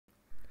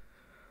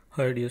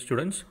Hi dear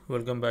students,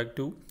 welcome back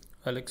to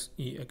Alex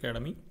E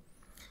Academy.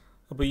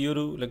 അപ്പോൾ ഈ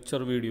ഒരു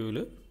ലെക്ചർ വീഡിയോയിൽ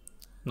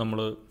നമ്മൾ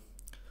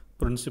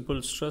പ്രിൻസിപ്പൽ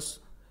സ്ട്രെസ്,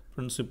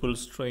 പ്രിൻസിപ്പൽ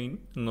സ്ട്രെയിൻ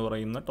എന്ന്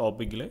പറയുന്ന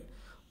ടോപ്പിക്കിലെ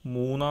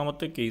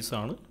മൂന്നാമത്തെ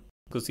കേസാണ്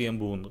ഡിസ്കസ് ചെയ്യാൻ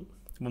പോകുന്നത്.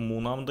 അപ്പോൾ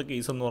മൂന്നാമത്തെ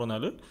കേസ് എന്ന്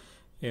പറഞ്ഞാൽ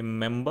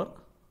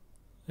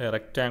A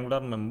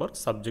rectangular member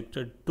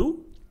subjected to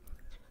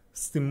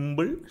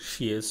simple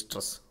shear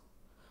stress.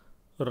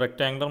 ഒരു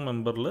റെക്റ്റാങ്കുലർ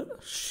മെമ്പറിൽ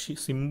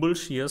സിമ്പിൾ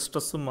ഷിയർ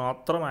സ്ട്രെസ്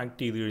മാത്രം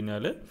ആക്ട് ചെയ്ത്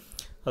കഴിഞ്ഞാൽ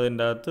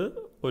അതിൻ്റെ അകത്ത്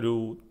ഒരു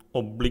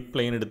ഒബ്ലിക്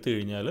പ്ലെയിൻ എടുത്തു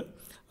കഴിഞ്ഞാൽ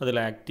അതിൽ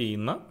ആക്ട്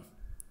ചെയ്യുന്ന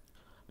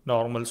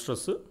നോർമൽ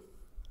സ്ട്രെസ്സ്,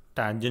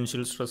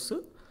 ടാൻജൻഷ്യൽ സ്ട്രെസ്സ്,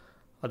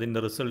 അതിൻ്റെ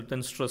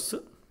റിസൾട്ടൻറ്റ് സ്ട്രെസ്സ്,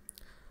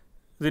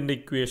 ഇതിൻ്റെ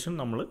ഇക്വേഷൻ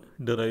നമ്മൾ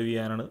ഡിറൈവ്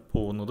ചെയ്യാനാണ്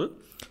പോകുന്നത്.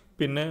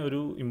 പിന്നെ ഒരു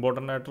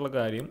ഇമ്പോർട്ടൻ്റ് ആയിട്ടുള്ള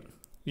കാര്യം,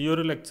 ഈ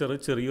ഒരു ലെക്ചർ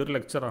ചെറിയൊരു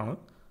ലെക്ചറാണ്.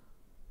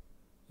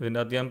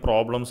 ഇതിൻ്റെ അകത്ത് ഞാൻ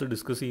പ്രോബ്ലംസ്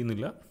ഡിസ്കസ്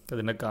ചെയ്യുന്നില്ല.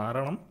 അതിൻ്റെ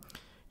കാരണം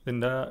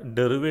ഇതിൻ്റെ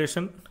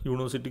ഡെറിവേഷൻ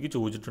യൂണിവേഴ്സിറ്റിക്ക്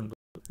ചോദിച്ചിട്ടുണ്ട്.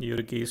 ഈ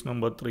ഒരു കേസ്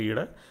നമ്പർ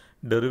 3യുടെ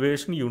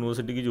ഡെറിവേഷൻ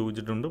യൂണിവേഴ്സിറ്റിക്ക്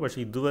ചോദിച്ചിട്ടുണ്ട്. പക്ഷേ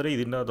ഇതുവരെ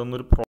ഇതിൻ്റെ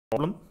അതൊന്നൊരു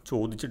പ്രോബ്ലം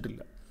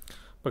ചോദിച്ചിട്ടില്ല.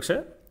 പക്ഷേ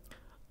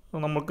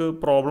നമുക്ക്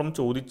പ്രോബ്ലം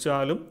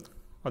ചോദിച്ചാലും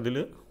അതിൽ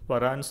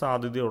വരാൻ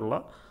സാധ്യതയുള്ള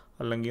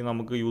അല്ലെങ്കിൽ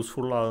നമുക്ക്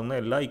യൂസ്ഫുൾ ആകുന്ന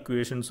എല്ലാ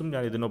ഇക്വേഷൻസും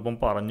ഞാൻ ഇതിനൊപ്പം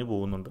പറഞ്ഞു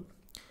പോകുന്നുണ്ട്.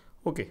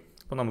 ഓക്കെ,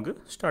 അപ്പോൾ നമുക്ക്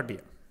സ്റ്റാർട്ട്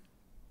ചെയ്യാം.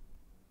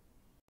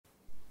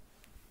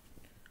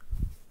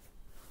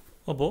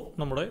 അപ്പോൾ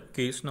നമ്മുടെ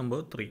case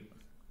number 3,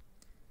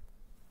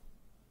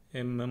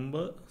 A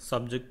member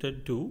subjected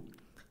to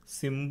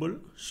simple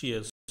shear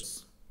stress.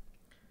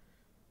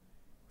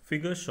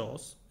 Figure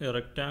shows a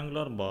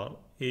rectangular bar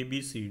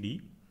ABCD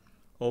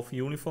of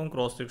uniform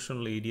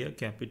cross-sectional area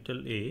capital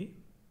A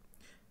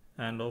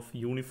and of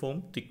uniform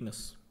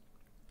thickness.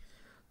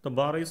 The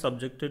bar is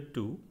subjected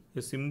to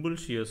a simple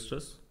shear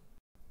stress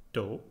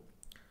tau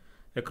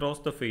across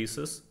the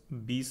faces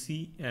BC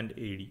and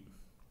AD.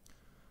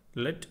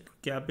 Let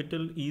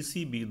capital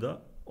EC be the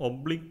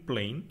oblique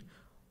plane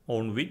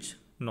on which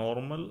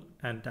normal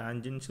and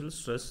tangential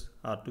stress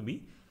are to be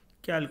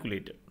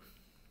calculated.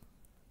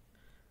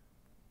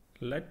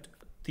 Let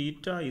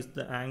theta is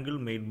the angle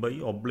made by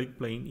oblique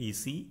plane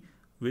EC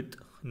with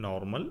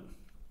normal.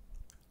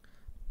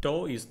 Tau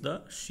is the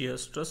shear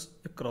stress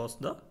across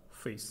the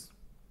face.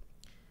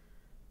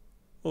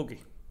 Okay,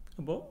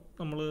 അപ്പോൾ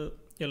നമ്മൾ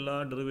എല്ലാ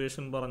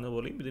derivation പറഞ്ഞ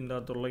പോലെയും ഇതിൻ്റെ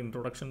അകത്തുള്ള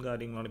introduction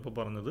കാര്യങ്ങളാണ് ഇപ്പോൾ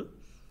പറഞ്ഞത്.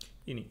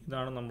 ഇനി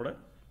ഇതാണ് നമ്മുടെ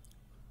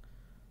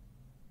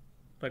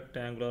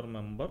rectangular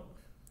member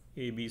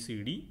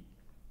ABCD,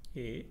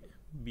 A,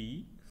 B,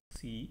 C,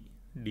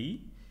 D.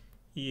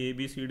 ഈ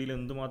ABCDയിൽ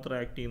എന്തുമാത്രം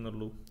ആക്ട്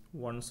ചെയ്യുന്നുള്ളൂ?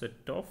 One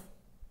set of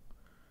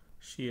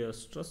shear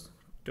stress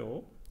to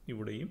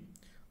ഇവിടെയും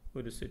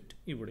ഒരു സെറ്റ്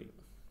ഇവിടെയും.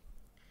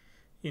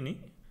 ഇനി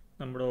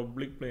നമ്മുടെ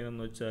ഒബ്ലിക് പ്ലെയിൻ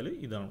എന്ന് വെച്ചാൽ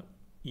ഇതാണ്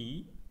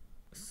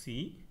EC,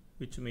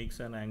 which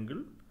makes an angle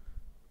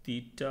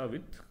theta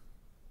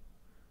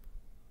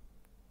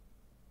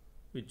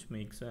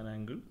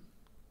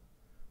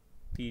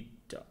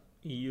തീറ്റ.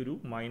 ഈ ഒരു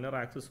മൈനർ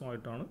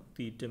ആക്സിസുമായിട്ടാണ്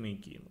തീറ്റ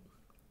മേക്ക് ചെയ്യുന്നത്.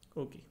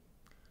 ഓക്കെ,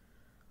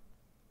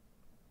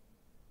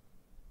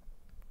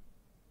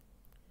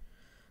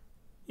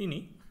 ഇനി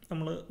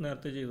നമ്മൾ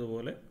നേരത്തെ ചെയ്ത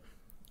പോലെ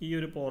ഈ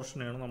ഒരു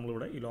പോർഷനെയാണ്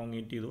നമ്മളിവിടെ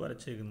ഇലോങ്ങേറ്റ് ചെയ്ത്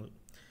വരച്ചേക്കുന്നത്.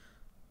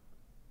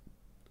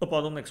 അപ്പോൾ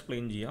അതൊന്ന്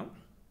എക്സ്പ്ലെയിൻ ചെയ്യാം.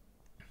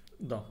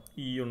 ഇതാ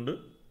E ഉണ്ട്,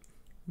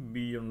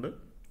 B ഉണ്ട്,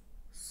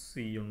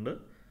 C ഉണ്ട്,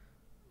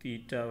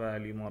 തീറ്റ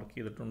വാല്യൂ മാർക്ക്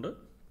ചെയ്തിട്ടുണ്ട്.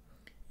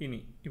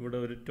 ഇനി ഇവിടെ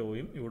ഒരു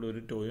ടോയും ഇവിടെ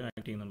ഒരു ടോയും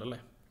ആക്ട് ചെയ്യുന്നുണ്ടല്ലേ.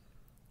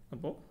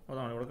 അപ്പോൾ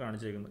അതാണ് ഇവിടെ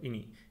കാണിച്ചേക്കുന്നത്. ഇനി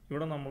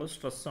ഇവിടെ നമ്മൾ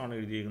സ്ട്രെസ്സാണ്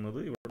എഴുതിയിരിക്കുന്നത്,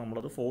 ഇവിടെ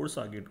നമ്മളത് ഫോഴ്സ്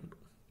ആക്കിയിട്ടുണ്ട്.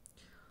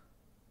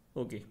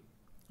 ഓക്കെ,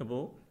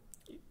 അപ്പോൾ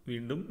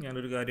വീണ്ടും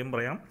ഞാനൊരു കാര്യം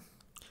പറയാം.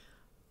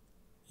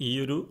 ഈ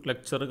ഒരു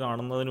ലെക്ചർ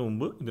കാണുന്നതിന്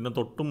മുമ്പ് ഇതിന്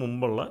തൊട്ട്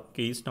മുമ്പുള്ള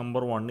case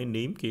number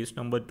 1ൻ്റെയും case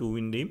number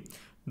 2ൻ്റെയും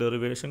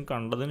derivation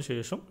കണ്ടതിന്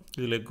ശേഷം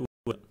ഇതിലേക്ക്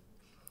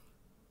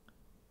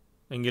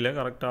എങ്കിലേ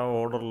കറക്റ്റ് ആ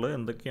ഓർഡറിൽ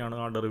എന്തൊക്കെയാണ്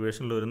ആ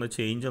ഡെറിവേഷനിൽ വരുന്ന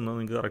ചേഞ്ച് എന്ന്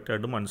നിങ്ങൾക്ക്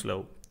കറക്റ്റായിട്ട്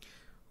മനസ്സിലാവും.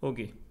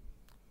 ഓക്കെ,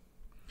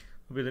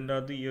 അപ്പോൾ ഇതിൻ്റെ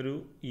അകത്ത് ഈ ഒരു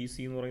EC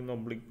എന്ന് പറയുന്ന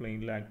ഒബ്ലിക്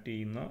പ്ലെയിനിൽ ആക്ട്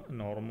ചെയ്യുന്ന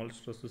normal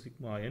stress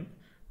sigma N,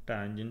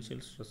 tangential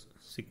stress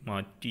sigma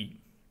T.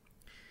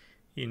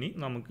 ഇനി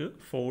നമുക്ക്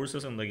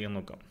ഫോഴ്സസ് എന്തൊക്കെയാണെന്ന്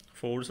നോക്കാം.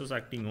 Forces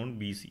acting on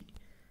BC.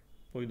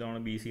 അപ്പോൾ ഇതാണ്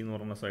BC എന്ന്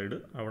പറയുന്ന സൈഡ്,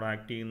 അവിടെ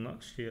ആക്ട് ചെയ്യുന്ന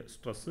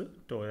സ്ട്രെസ്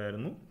ടോ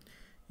ആയിരുന്നു.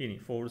 ഇനി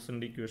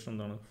ഫോഴ്സിൻ്റെ ഇക്വേഷൻ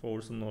എന്താണ്?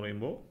 ഫോഴ്സ് എന്ന്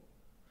പറയുമ്പോൾ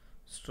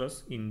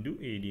സ്ട്രെസ് ഇൻറ്റു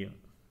ഏരിയ.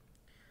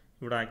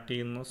 ഇവിടെ ആക്ട്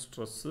ചെയ്യുന്ന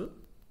സ്ട്രെസ്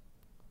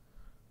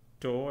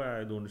ടോ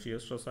ആയതുകൊണ്ട്, ഷിയർ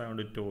സ്ട്രെസ്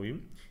ആയതുകൊണ്ട് ടോയും,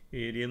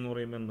 ഏരിയ എന്ന്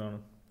പറയുമ്പോൾ എന്താണ്?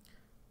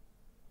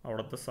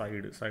 അവിടുത്തെ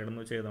സൈഡ് എന്ന്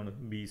വെച്ചാൽ ഏതാണ്?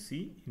 BC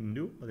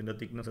ഇൻറ്റു അതിൻ്റെ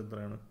തിക്നെസ്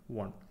എത്രയാണ്?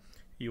 1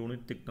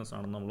 യൂണിറ്റ് തിക്നെസ്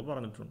ആണെന്ന് നമ്മൾ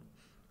പറഞ്ഞിട്ടുണ്ട്.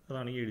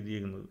 അതാണ് ഈ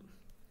എഴുതിയിരിക്കുന്നത്.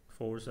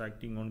 Force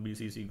acting on BC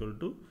is equal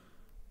to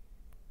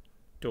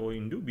to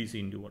into BC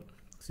into 1.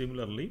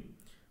 Similarly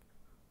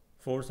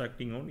force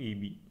acting on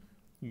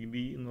EB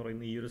എന്ന്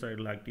പറയുന്ന ഈ ഒരു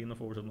സൈഡിൽ ആക്ട് ചെയ്യുന്ന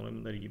ഫോഴ്സ് എന്ന്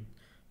പറയുമ്പോൾ എന്തായിരിക്കും?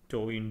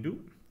 To into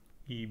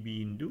EB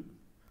into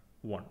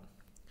 1.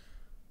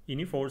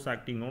 ഇനി force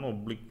acting on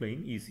oblique plain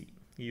EC,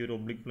 ഈ ഒരു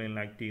ഒബ്ലിക് പ്ലെയിനിൽ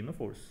ആക്ട് ചെയ്യുന്ന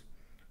ഫോഴ്സ്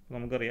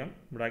നമുക്കറിയാം.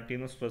 ഇവിടെ ആക്ട്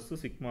ചെയ്യുന്ന സ്ട്രെസ്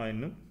സിഗ്മ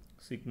എന്നും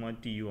സിഗ്മ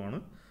ടിയും ആണ്.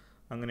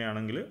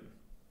 അങ്ങനെയാണെങ്കിൽ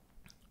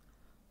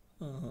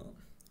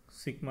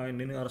സിഗ്മ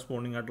എന്നിന്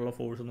കറസ്പോണ്ടിങ് ആയിട്ടുള്ള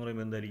ഫോഴ്സ് എന്ന്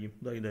പറയുമ്പോൾ എന്തായിരിക്കും?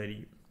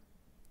 ഇതായിരിക്കും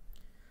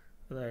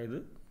അതായത്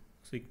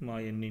sigma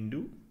N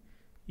into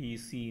E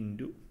C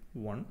into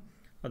 1,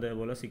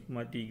 അതേപോലെ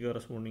സിഗ്മ ടിക്ക്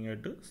കറസ്പോണ്ടിങ്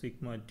ആയിട്ട്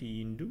sigma T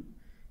into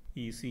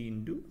E C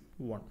into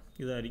 1.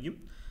 ഇതായിരിക്കും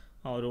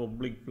ആ ഒരു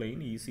ഒബ്ലിക് പ്ലെയിൻ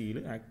ഇ സിയിൽ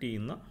ആക്ട്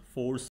ചെയ്യുന്ന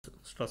ഫോഴ്സ്,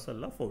 സ്ട്രെസ്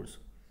അല്ല ഫോഴ്സ്.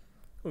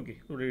 ഓക്കെ,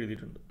 ഇവിടെ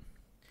എഴുതിയിട്ടുണ്ട്.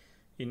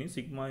 ഇനി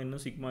സിഗ്മ എന്ന്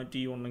സിഗ്മ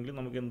ടി ഉണ്ടെങ്കിൽ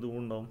നമുക്ക് എന്തും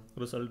ഉണ്ടാവും,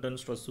 റിസൾട്ടൻ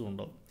സ്ട്രെസ്സും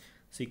ഉണ്ടാവും.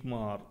 Sigma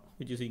R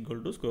which is equal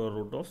to square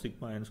root of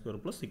sigma N square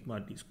plus sigma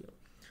T square.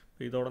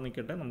 അപ്പോൾ ഇതോടെ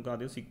നിൽക്കട്ടെ, നമുക്ക്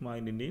ആദ്യം സിഗ്മ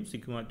എന്നിൻ്റെയും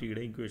സിഗ്മ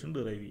ടിയുടെയും ഇക്വേഷൻ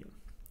ഡിറൈവ് ചെയ്യാം.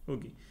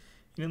 ഓക്കെ,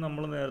 ഇനി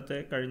നമ്മൾ നേരത്തെ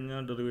കഴിഞ്ഞ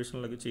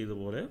ഡെറിവേഷനിലൊക്കെ ചെയ്ത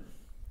പോലെ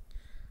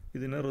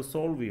ഇതിനെ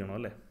റിസോൾവ് ചെയ്യണം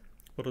അല്ലേ.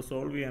 അപ്പോൾ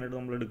റിസോൾവ് ചെയ്യാനായിട്ട്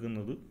നമ്മൾ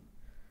എടുക്കുന്നത്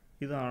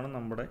ഇതാണ്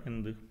നമ്മുടെ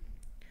എന്ത്,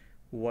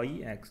 വൈ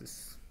ആക്സിസ്.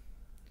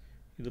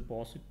 ഇത്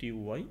പോസിറ്റീവ്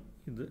വൈ,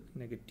 ഇത്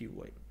നെഗറ്റീവ്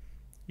വൈ.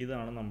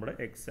 ഇതാണ് നമ്മുടെ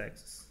എക്സ്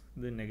ആക്സിസ്.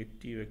 ഇത്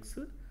നെഗറ്റീവ്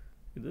എക്സ്,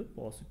 ഇത്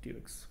പോസിറ്റീവ്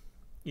എക്സ്.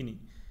 ഇനി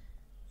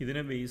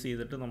ഇതിനെ ബേസ്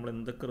ചെയ്തിട്ട് നമ്മൾ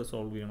എന്തൊക്കെ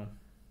റിസോൾവ് ചെയ്യണം,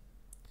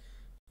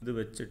 ഇത്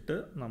വെച്ചിട്ട്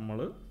നമ്മൾ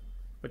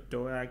ഇപ്പോൾ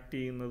ടോ ആക്ട്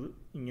ചെയ്യുന്നത്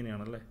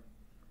ഇങ്ങനെയാണല്ലേ.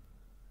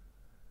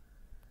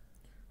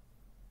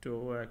 ടോ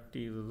ആക്ട്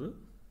ചെയ്തത്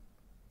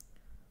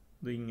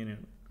ഇത്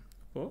ഇങ്ങനെയാണ്.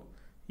 അപ്പോൾ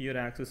ഈ ഒരു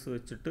ആക്സിസ്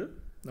വെച്ചിട്ട്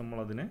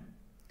നമ്മളതിനെ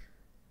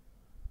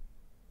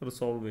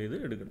റിസോൾവ് ചെയ്ത്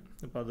എടുക്കണം.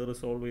 അപ്പോൾ അത്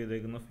റിസോൾവ്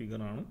ചെയ്തേക്കുന്ന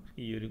ഫിഗറാണ്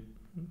ഈ ഒരു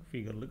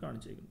ഫിഗറിൽ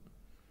കാണിച്ചേക്കുന്നത്.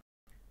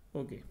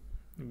 ഓക്കെ,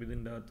 അപ്പോൾ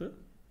ഇതിൻ്റെ അകത്ത്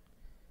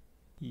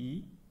ഇ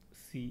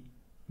സി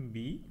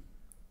ബി,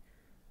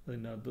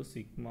 അതിൻ്റെ അകത്ത്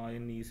സിഗ്മ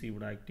എൻ ഇ സി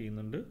ഇവിടെ ആക്ട്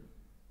ചെയ്യുന്നുണ്ട്.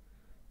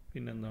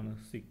 പിന്നെന്താണ്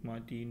sigma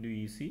T into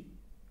E C,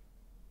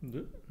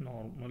 ഇത്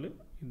നോർമൽ,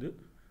 ഇത്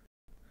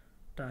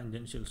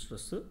ടാൻജൻഷ്യൽ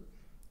സ്ട്രെസ്.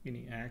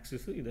 ഇനി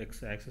ആക്സിസ്, ഇത്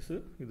എക്സ് ആക്സിസ്,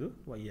 ഇത്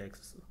വൈ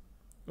ആക്സിസ്.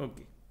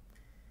 ഓക്കെ,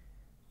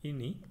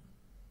 ഇനി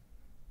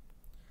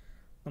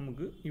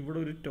നമുക്ക് ഇവിടെ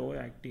ഒരു ടോ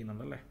ആക്ട്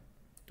ചെയ്യുന്നുണ്ടല്ലേ.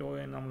 ടോ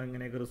നമ്മൾ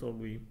എങ്ങനെയൊക്കെ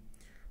റിസോൾവ് ചെയ്യും,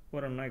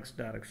 ഒരെണ്ണം എക്സ്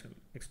ഡയറക്ഷൻ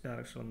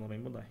എന്ന്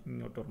പറയുമ്പോൾ ഇതാ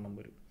ഇങ്ങോട്ട് ഒരെണ്ണം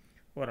വരും,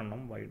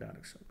 ഒരെണ്ണം വൈ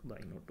ഡയറക്ഷൻ ഇതാ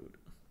ഇങ്ങോട്ട്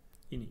വരും.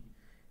 ഇനി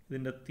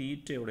ഇതിൻ്റെ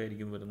തീറ്റ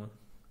എവിടെയായിരിക്കും വരുന്നത്,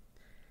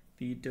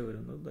 തീറ്റ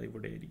വരുന്നത് ഇതാ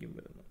ഇവിടെ ആയിരിക്കും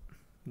വരുന്നത്.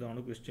 ഇതാണ്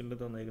ക്വസ്റ്റ്യനിൽ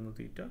തന്നേക്കുന്ന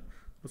തീറ്റ.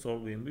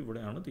 റിസോൾവ് ചെയ്യുമ്പോൾ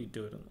ഇവിടെയാണ് തീറ്റ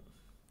വരുന്നത്.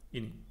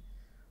 ഇനി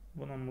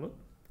അപ്പോൾ നമ്മൾ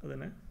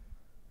അതിനെ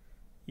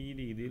ഈ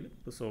രീതിയിൽ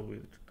റിസോൾവ്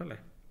ചെയ്തിട്ടുണ്ടല്ലേ,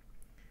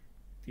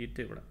 തീറ്റ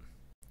ഇവിടെ.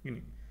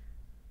 ഇനി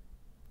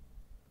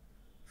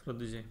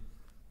ശ്രദ്ധിച്ചേ,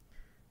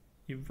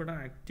 ഇവിടെ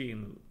ആക്ട്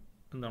ചെയ്യുന്നത്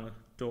എന്താണ്,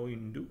 ടോ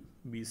ഇൻറ്റു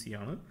ബി സി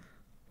ആണ്.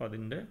 അപ്പോൾ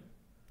അതിൻ്റെ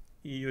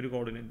ഈ ഒരു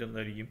കോർഡിനേറ്റ്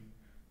എന്തായിരിക്കും,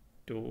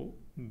 to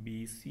B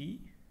C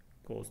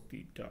cos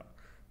theta.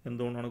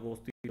 എന്തുകൊണ്ടാണ്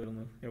കോസ് തീറ്റ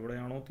വരുന്നത്,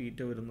 എവിടെയാണോ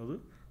തീറ്റ വരുന്നത്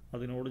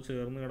അതിനോട്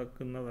ചേർന്ന്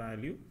കിടക്കുന്ന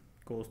വാല്യൂ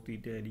കോസ്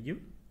തീറ്റ ആയിരിക്കും.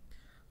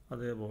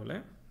 അതേപോലെ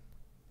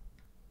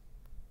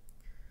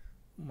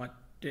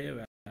മറ്റേ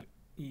വാല്യൂ,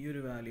 ഈ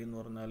ഒരു വാല്യൂ എന്ന്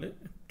പറഞ്ഞാൽ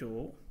to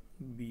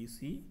B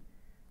C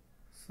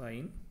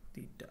sine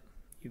theta,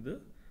 ഇത്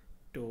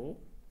to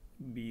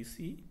B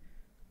C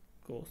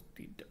cos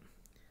theta.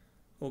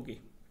 Okay,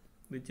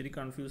 ഇത് ഇച്ചിരി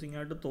കൺഫ്യൂസിങ്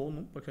ആയിട്ട്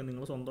തോന്നും, പക്ഷേ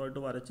നിങ്ങൾ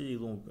സ്വന്തമായിട്ട് വരച്ച്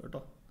ചെയ്ത് നോക്കുക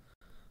കേട്ടോ.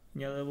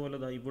 ഇനി അതേപോലെ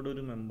ഇതാ ഇവിടെ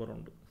ഒരു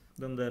മെമ്പറുണ്ട്,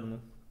 ഇതെന്തായിരുന്നു,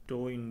 ടോ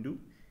ഇൻറ്റു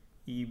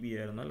ഇ ബി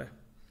ആയിരുന്നു അല്ലേ.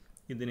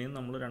 ഇതിനെയും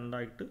നമ്മൾ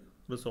രണ്ടായിട്ട്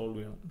റിസോൾവ്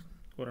ചെയ്യണം.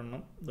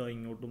 ഒരെണ്ണം ഇതാ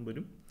ഇങ്ങോട്ടും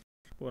വരും,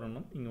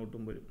 ഒരെണ്ണം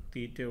ഇങ്ങോട്ടും വരും.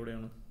 തീറ്റ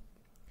എവിടെയാണ്,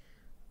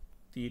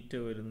 തീറ്റ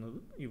വരുന്നത്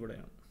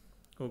ഇവിടെയാണ്.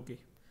 ഓക്കെ,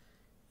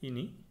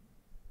 ഇനി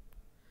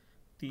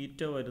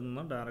തീറ്റ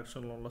വരുന്ന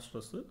ഡയറക്ഷനിലുള്ള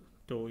stress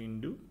to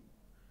into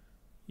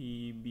E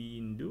B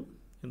into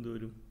എന്ത്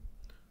വരും,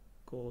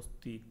 കോസ്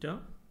തീറ്റ.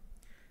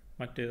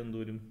 മറ്റേതെന്ത്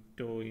വരും,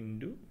 to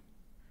into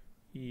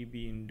E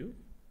B into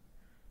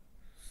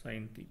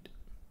sine theta.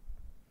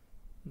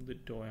 ഇത്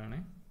ടോ ആണ്.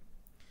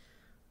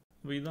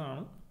 അപ്പോൾ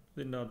ഇതാണ്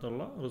ഇതിൻ്റെ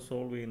അകത്തുള്ള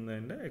റിസോൾവ്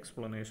ചെയ്യുന്നതിൻ്റെ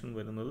എക്സ്പ്ലനേഷൻ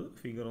വരുന്നത്.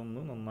 ഫിഗർ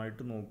ഒന്ന്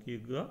നന്നായിട്ട്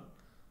നോക്കിയേക്കുക.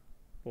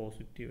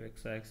 Positive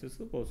X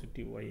axis,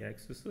 positive Y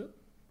axis,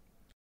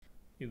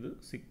 ഇത്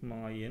സിഗ്മ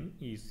എൻ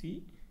ഇ സി,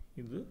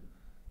 ഇത്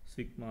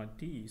സിഗ്മ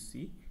ടി ഇ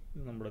സി,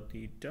 ഇത് നമ്മുടെ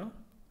തീറ്റ.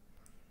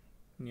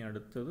 ഇനി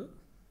അടുത്തത്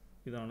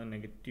ഇതാണ്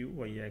നെഗറ്റീവ്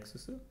വൈ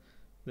ആക്സിസ്,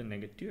 ഇത്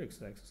നെഗറ്റീവ്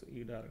എക്സ് ആക്സിസ്,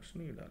 ഈ ഡയറക്ഷൻ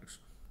ഈ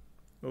ഡയറക്ഷൻ.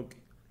 ഓക്കെ,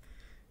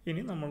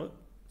 ഇനി നമ്മൾ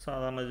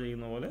സാധാരണ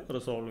ചെയ്യുന്ന പോലെ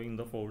resolving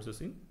the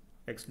forces in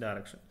X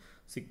direction.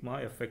 Sigma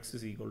F X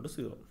is equal to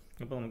 0.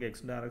 അപ്പോൾ നമുക്ക്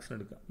എക്സ് ഡയറക്ഷൻ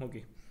എടുക്കാം.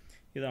 ഓക്കെ,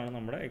 ഇതാണ്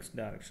നമ്മുടെ എക്സ്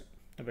ഡയറക്ഷൻ.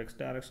 അപ്പോൾ എക്സ്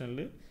ഡയറക്ഷനിൽ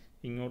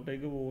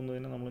ഇങ്ങോട്ടേക്ക്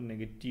പോകുന്നതിന് നമ്മൾ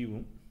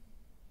നെഗറ്റീവും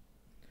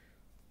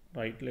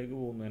റൈറ്റിലേക്ക്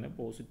പോകുന്നതിന്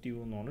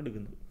പോസിറ്റീവും എന്നാണ്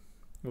എടുക്കുന്നത്.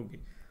 ഓക്കെ,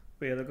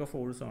 അപ്പോൾ ഏതൊക്കെ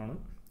ഫോഴ്സാണ്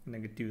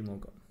നെഗറ്റീവ്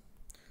നോക്കാം.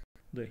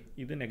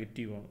 ഇത്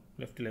നെഗറ്റീവാണ്,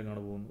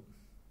 ലെഫ്റ്റിലേക്കാണ് പോകുന്നത്.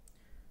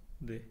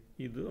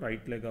 ഇത്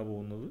റൈറ്റിലേക്കാണ്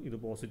പോകുന്നത്, ഇത്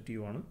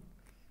പോസിറ്റീവാണ്.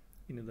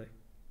 ഇനി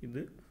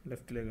ഇത്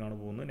ലെഫ്റ്റിലേക്കാണ്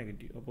പോകുന്നത്,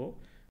 നെഗറ്റീവ്. അപ്പോൾ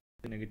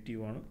ഇത്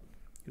നെഗറ്റീവാണ്,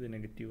 ഇത്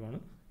നെഗറ്റീവാണ്,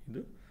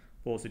 ഇത്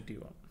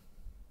പോസിറ്റീവാണ്.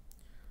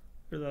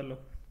 എഴുതാമല്ലോ.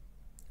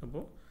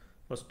 അപ്പോൾ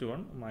first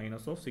one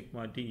minus of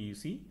sigma T E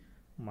C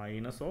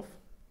minus of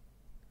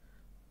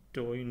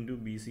tau into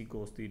B C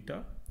cos theta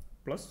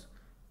plus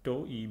tau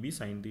E B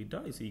sine theta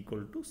is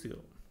equal to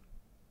 0.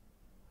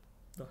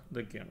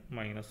 ഇതൊക്കെയാണ്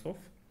minus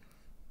of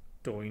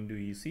tau into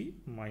E C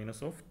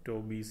minus of tau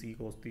B C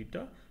cos theta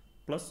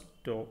plus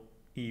tau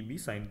E B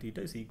sine theta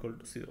is equal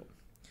to 0.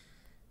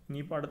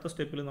 ഇനിയിപ്പോൾ അടുത്ത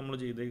സ്റ്റെപ്പിൽ നമ്മൾ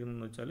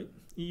ചെയ്തേക്കുന്നതെന്ന് വെച്ചാൽ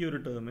ഈ ഒരു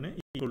ടേമിനെ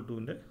equal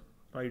ടുവിൻ്റെ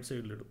right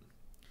സൈഡിലിടും.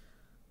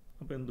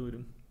 അപ്പോൾ എന്ത്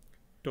വരും?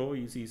 To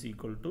E C is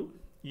equal to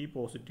ഈ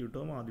പോസിറ്റീവ്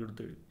ടേം ആദ്യം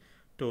എടുത്ത് എഴുതി,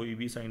 to E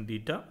B sine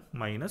theta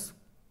minus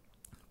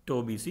to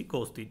B C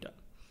cos theta.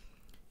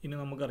 ഇനി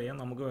നമുക്കറിയാം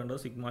നമുക്ക് വേണ്ടത്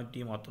സിഗ്മ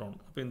ടി മാത്രമാണ്.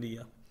 അപ്പോൾ എന്ത്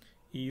ചെയ്യുക?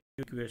 ഈ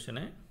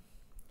ഇക്വേഷനെ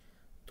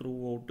ത്രൂ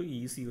ഔട്ട് ഇ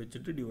സി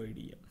വെച്ചിട്ട് ഡിവൈഡ്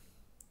ചെയ്യാം.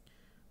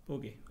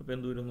 ഓക്കെ, അപ്പോൾ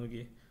എന്ത് വരും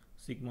നോക്കിയേ?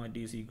 Sigma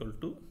T is equal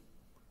to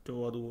to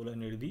അതുപോലെ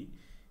തന്നെ എഴുതി,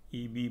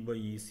 E B by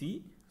E C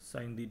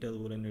sine theta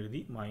അതുപോലെ തന്നെ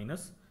എഴുതി,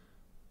 മൈനസ്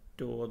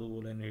ടോ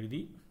അതുപോലെ തന്നെ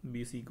എഴുതി,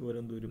 ബി സിക്ക് വരെ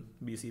എന്ത് വരും?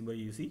 B C by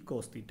E C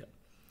cos theta.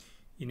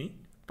 ഇനി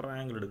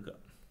ട്രയാങ്കിൾ എടുക്കുക.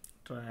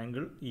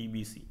 Triangle E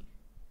B C,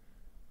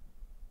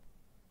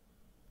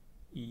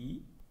 E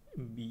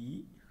B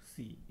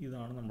C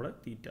ഇതാണ് നമ്മുടെ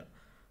തീറ്റ.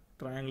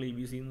 ട്രയാങ്കിൾ ഇ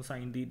ബി സി എന്ന്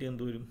സൈൻ തീറ്റ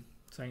എന്ത് വരും?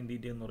 സൈൻ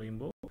തീറ്റ എന്ന്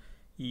പറയുമ്പോൾ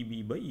E B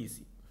by E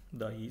C,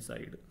 ദാ ഈ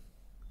side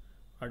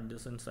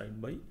adjacent side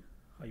by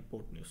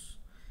hypotenuse,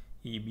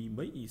 E B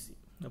by E C.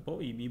 അപ്പോൾ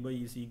ഇ ബി ബൈ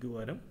ഇ സിക്ക്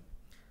പകരം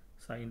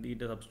സൈൻ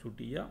തീറ്റ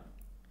സബ്സ്റ്റിറ്റ്യൂട്ട് ചെയ്യുക,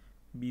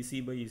 ബി സി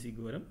ബൈ ഇ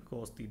സിക്ക് പകരം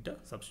കോസ് തീറ്റ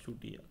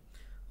സബ്സ്റ്റിറ്റ്യൂട്ട് ചെയ്യുക.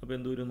 അപ്പോൾ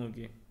എന്ത് വരും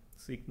നോക്കിയേ?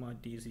 Sigma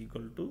T is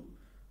equal to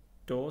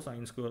to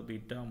sine square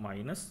theta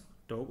minus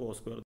to cos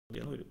square theta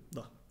എന്ന് വരും.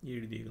 ദാ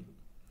എഴുതിയിരിക്കുന്നു.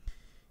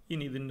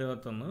 ഇനി ഇതിൻ്റെ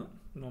അകത്തുനിന്ന്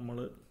നമ്മൾ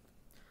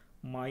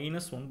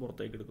 -1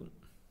 പുറത്തേക്ക് എടുക്കുന്നു.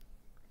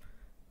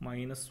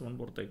 -1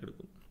 പുറത്തേക്ക്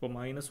എടുക്കും. അപ്പോൾ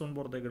 -1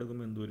 പുറത്തേക്ക്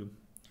എടുക്കുമ്പോൾ എന്ത് വരും?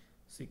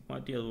 സിഗ്മ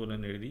ടി അതുപോലെ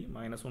തന്നെ എഴുതി,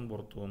 -1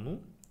 പുറത്ത് വന്നു.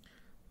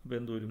 അപ്പോൾ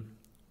എന്ത് വരും?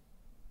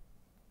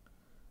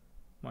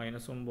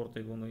 -1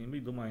 പുറത്തേക്ക് വന്നു കഴിയുമ്പോൾ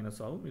ഇത്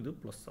മൈനസ് ആവും, ഇത്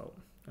പ്ലസ് ആവും.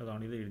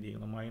 അതാണ് ഇത്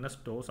എഴുതിയിരിക്കുന്നത്. Minus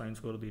to sine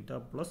square theta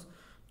plus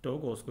tau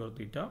cos square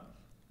theta.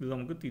 ഇത്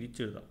നമുക്ക്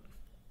തിരിച്ചെഴുതാം.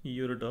 ഈ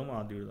ഒരു ടേം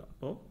ആദ്യം എഴുതാം.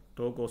 അപ്പോൾ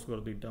to cos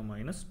square theta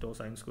minus to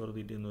sine square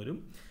theta എന്ന് വരും.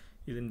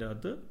 ഇതിൻ്റെ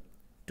അകത്ത്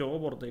ടോ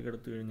പുറത്തേക്ക്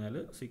എടുത്തു കഴിഞ്ഞാൽ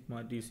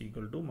sigma T is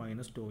equal to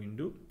minus to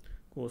into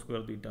cos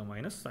square theta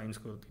minus sine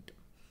square theta.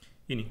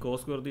 ഇനി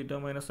cos square theta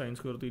minus sine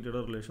square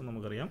തീറ്റയുടെ relation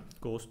നമുക്കറിയാം,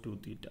 കോസ് 2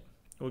 തീറ്റ.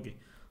 ഓക്കെ,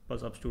 അപ്പോൾ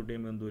സബ്സ്റ്റിറ്റ്യൂട്ട്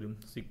ചെയ്യുമ്പോൾ എന്ത് വരും?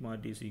 Sigma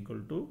T is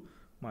equal to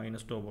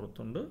minus to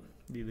പുറത്തുണ്ട്,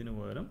 ഇതിന്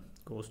പകരം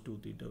കോസ് 2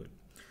 തീറ്റ വരും.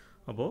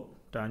 അപ്പോൾ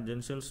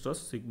tangential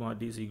stress sigma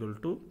T is equal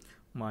to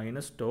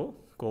minus to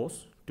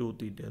cos 2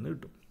 തീറ്റ എന്ന്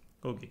കിട്ടും.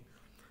 ഓക്കെ,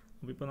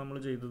 അപ്പോൾ ഇപ്പോൾ നമ്മൾ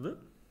ചെയ്തത്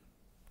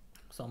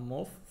some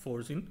of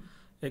force in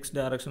X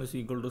direction is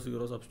equal to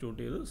 0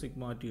 substitute ചെയ്ത്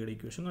സിഗ്മ ടിയുടെ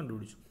ഇക്വേഷൻ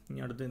കണ്ടുപിടിച്ചു.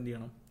 ഇനി അടുത്ത് എന്ത്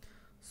ചെയ്യണം?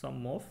 Some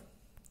of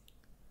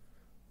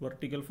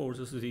vertical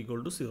forces is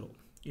equal to 0.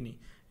 ഇനി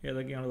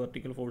ഏതൊക്കെയാണ്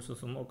വെർട്ടിക്കൽ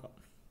ഫോഴ്സസ് എന്ന് നോക്കാം.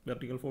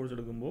 വെർട്ടിക്കൽ ഫോഴ്സ്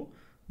എടുക്കുമ്പോൾ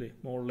ഇത്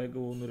മുകളിലേക്ക്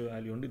പോകുന്നൊരു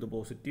വാല്യൂ ഉണ്ട്, ഇത്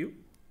പോസിറ്റീവ്.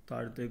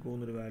 താഴത്തേക്ക്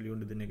പോകുന്നൊരു വാല്യൂ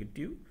ഉണ്ട്, ഇത്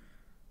നെഗറ്റീവ്.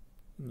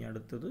 ഇനി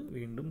അടുത്തത്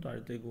വീണ്ടും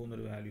താഴത്തേക്ക്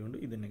പോകുന്നൊരു വാല്യൂ ഉണ്ട്,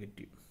 ഇത്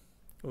നെഗറ്റീവ്.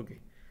 ഓക്കെ,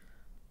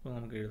 അപ്പോൾ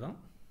നമുക്ക് എഴുതാം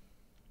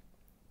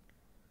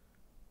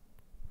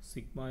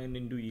sigma N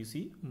into E C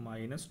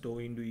minus to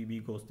into E B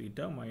cos theta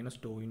minus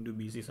to into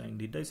B C sine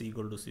theta is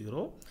equal to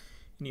 0.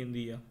 ഇനി എന്ത്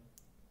ചെയ്യുക?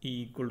 ഈ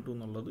ഈക്വൽ ടു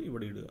എന്നുള്ളത്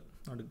ഇവിടെ ഇടുക,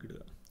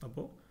 നടുക്കിടുക.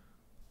 അപ്പോൾ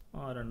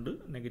ആ രണ്ട്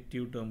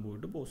നെഗറ്റീവ് ടേം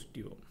പോയിട്ട്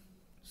പോസിറ്റീവ് ആവും.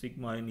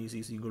 Sigma N E C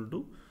is equal to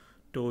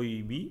to E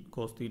B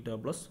cos theta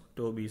plus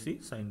tau B C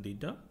sine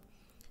theta.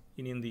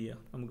 ഇനി എന്ത്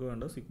ചെയ്യുക? നമുക്ക്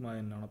വേണ്ടത് സിഗ്മ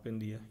എൻ ആണ്. അപ്പോൾ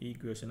എന്ത് ചെയ്യുക? ഈ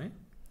ഇക്വേഷനെ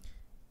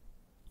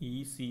ഇ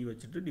സി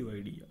വെച്ചിട്ട്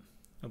ഡിവൈഡ് ചെയ്യുക.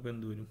 അപ്പോൾ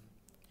എന്ത് വരും?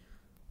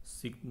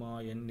 Sigma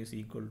N is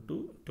equal to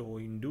to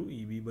into E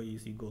B by E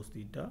C cos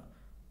theta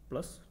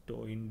plus tau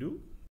into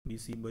B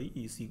C by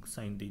E C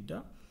sine theta.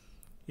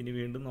 ഇനി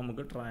വീണ്ടും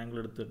നമുക്ക് ട്രയാങ്കിൾ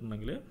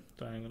എടുത്തിട്ടുണ്ടെങ്കിൽ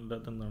ട്രയാങ്കിളിൻ്റെ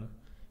അകത്ത് എന്താണ്?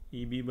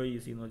 E B by E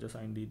C എന്ന് വെച്ചാൽ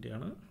സൈൻ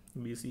തീറ്റയാണ്,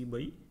 B C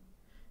by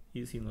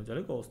E C എന്ന് വെച്ചാൽ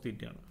കോസ്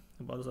തീറ്റയാണ്.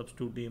 അപ്പോൾ അത്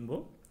സബ്സ്റ്റിറ്റ്യൂട്ട്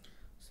ചെയ്യുമ്പോൾ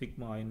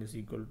sigma N is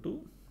equal to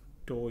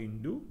to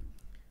into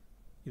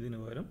ഇതിന്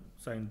പകരം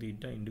sine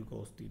theta into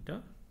cos theta,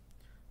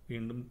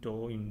 വീണ്ടും ടോ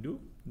ഇൻറ്റു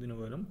ഇതിന്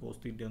പകരം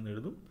കോസ് തീറ്റ എന്ന്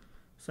എഴുതും,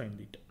 സൈൻ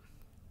തീറ്റ.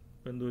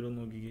 അപ്പോൾ എന്ത് വരും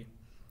നോക്കിക്കേ?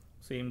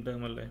 സെയിം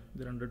ടേം അല്ലേ?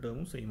 ഇത് രണ്ട്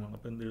ടേമും സെയിം ആണ്.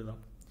 അപ്പോൾ എന്ത് എഴുതാം?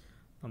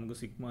 നമുക്ക്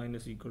sigma N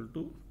is equal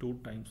to 2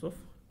 times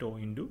of tau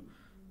into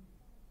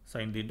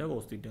sine theta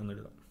cos theta എന്ന്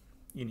എഴുതാം.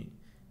 ഇനി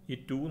ഈ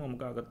 2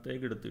 നമുക്ക്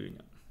അകത്തേക്ക് എടുത്തു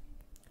കഴിഞ്ഞാൽ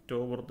ടോ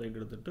പുറത്തേക്ക്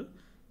എടുത്തിട്ട്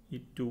ഈ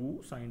 2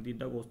 സൈൻ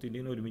തീറ്റ കോസ്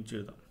തീറ്റേനെ ഒരുമിച്ച്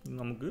എഴുതാം.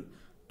 നമുക്ക്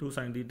 2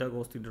 സൈൻ തീറ്റ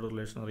കോസ് തീറ്റയുടെ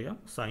റിലേഷൻ അറിയാം,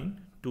 സൈൻ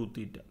 2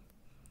 തീറ്റ.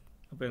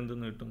 അപ്പോൾ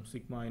എന്തെന്ന് കിട്ടും?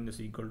 Sigma N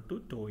is equal to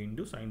to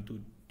into sine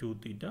 2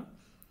 theta.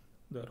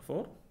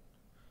 Therefore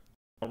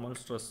normal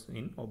stress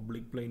in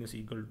oblique plain is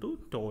equal to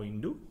to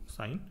into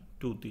sine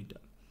 2 തീറ്റ.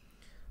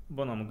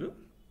 അപ്പോൾ നമുക്ക്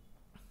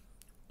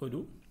ഒരു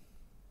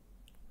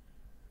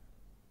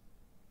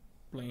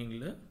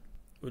പ്ലെയിനിൽ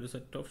ഒരു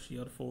സെറ്റ് ഓഫ്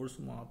ഷിയർ ഫോഴ്സ്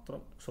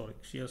മാത്രം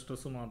ഷിയർ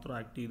സ്ട്രെസ് മാത്രം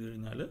ആക്ട് ചെയ്ത്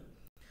കഴിഞ്ഞാൽ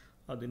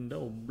അതിൻ്റെ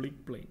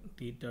ഒബ്ലിക് പ്ലെയിൻ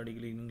തീറ്റ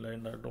ഡിഗ്രീനിങ്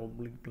ലൈനായിട്ട്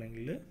ഒബ്ലിക്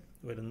പ്ലെയിനിൽ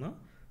വരുന്ന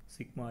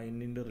സിഗ്മ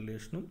എന്നിൻ്റെ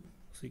റിലേഷനും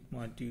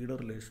സിഗ്മ ടിയുടെ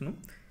റിലേഷനും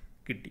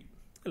കിട്ടി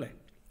അല്ലേ?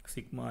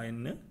 സിഗ്മ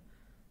എന്ന്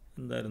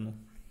എന്തായിരുന്നു?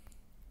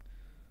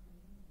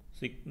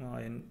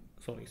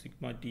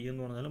 സിഗ്മ ടി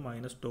എന്ന് പറഞ്ഞാൽ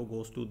മൈനസ് ടോ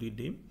കോസ് 2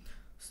 തീറ്റയും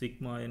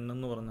സിഗ്മ എൻ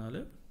എന്ന് പറഞ്ഞാൽ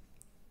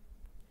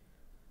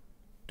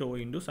ടോ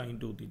ഇൻറ്റു സൈൻ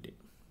 2 തീറ്റയും.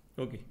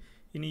 ഓക്കെ,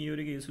 ഇനി ഈ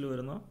ഒരു കേസിൽ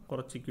വരുന്ന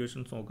കുറച്ച്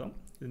ഇക്വേഷൻസ് നോക്കാം.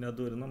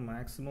 ഇതിനകത്ത് വരുന്ന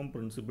maximum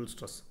principal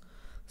stress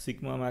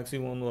sigma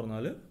maximum എന്ന്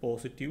പറഞ്ഞാൽ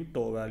പോസിറ്റീവ്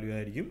ടോ വാല്യൂ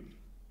ആയിരിക്കും,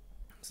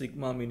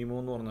 സിഗ്മ മിനിമം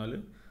എന്ന് പറഞ്ഞാൽ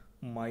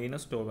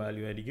മൈനസ് ടോ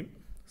വാല്യൂ ആയിരിക്കും,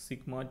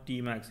 സിഗ്മ ടി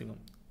മാക്സിമം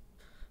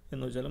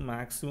എന്ന് വെച്ചാൽ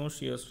മാക്സിമം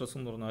ഷിയർ സ്ട്രെസ്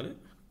എന്ന് പറഞ്ഞാൽ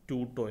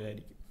 2τ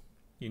ആയിരിക്കും.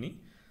 ഇനി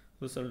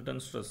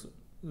റിസൾട്ടൻറ്റ് സ്ട്രെസ്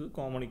ഇത്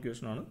common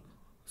ഇക്വേഷനാണ്.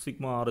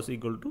 Sigma R is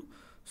equal to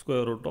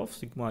square root of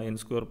sigma N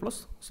square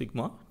plus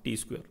sigma T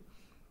square.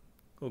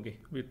 Okay,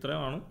 അപ്പോൾ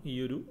ഇത്രയാണ് ഈ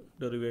ഒരു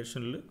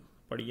ഡെറിവേഷനിൽ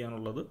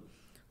പഠിക്കാനുള്ളത്.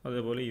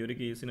 അതേപോലെ ഈ ഒരു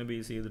കേസിനെ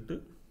ബേസ് ചെയ്തിട്ട്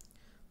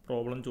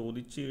പ്രോബ്ലം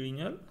ചോദിച്ചു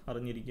കഴിഞ്ഞാൽ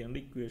അറിഞ്ഞിരിക്കേണ്ട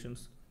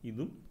ഇക്വേഷൻസ്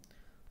ഇതും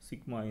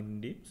സിഗ്മ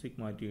എന്നിൻ്റെയും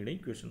സിഗ്മ ടിയുടെയും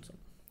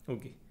ഇക്വേഷൻസാണ്.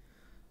 ഓക്കെ,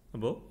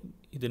 അപ്പോൾ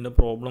ഇതിൻ്റെ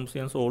പ്രോബ്ലംസ്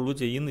ഞാൻ സോൾവ്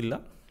ചെയ്യുന്നില്ല,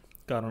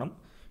 കാരണം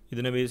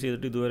ഇതിനെ ബേസ്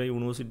ചെയ്തിട്ട് ഇതുവരെ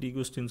യൂണിവേഴ്സിറ്റി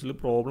ക്വസ്റ്റ്യൻസിൽ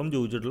പ്രോബ്ലം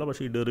ചോദിച്ചിട്ടില്ല,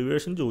 പക്ഷേ ഈ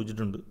ഡെറിവേഷൻ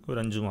ചോദിച്ചിട്ടുണ്ട് ഒരു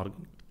 5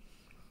 മാർക്കിന്.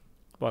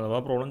 അപ്പോൾ അഥവാ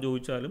പ്രോബ്ലം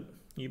ചോദിച്ചാലും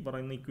ഈ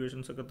പറയുന്ന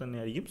ഇക്വേഷൻസൊക്കെ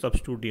തന്നെയായിരിക്കും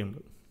സബ്സ്റ്റിറ്റ്യൂട്ട്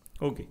ചെയ്യേണ്ടത്.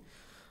 ഓക്കെ,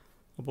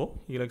 അപ്പോൾ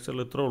ഈ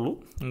ലെക്ചറിൽ ഇത്രേ ഉള്ളൂ.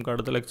 നമുക്ക്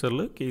അടുത്ത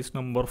ലെക്ചറിൽ കേസ്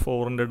നമ്പർ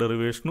 4ൻ്റെ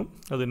ഡെറിവേഷനും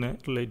അതിനെ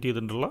റിലേറ്റ്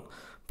ചെയ്തിട്ടുള്ള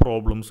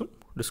പ്രോബ്ലംസും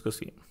ഡിസ്കസ്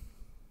ചെയ്യാം.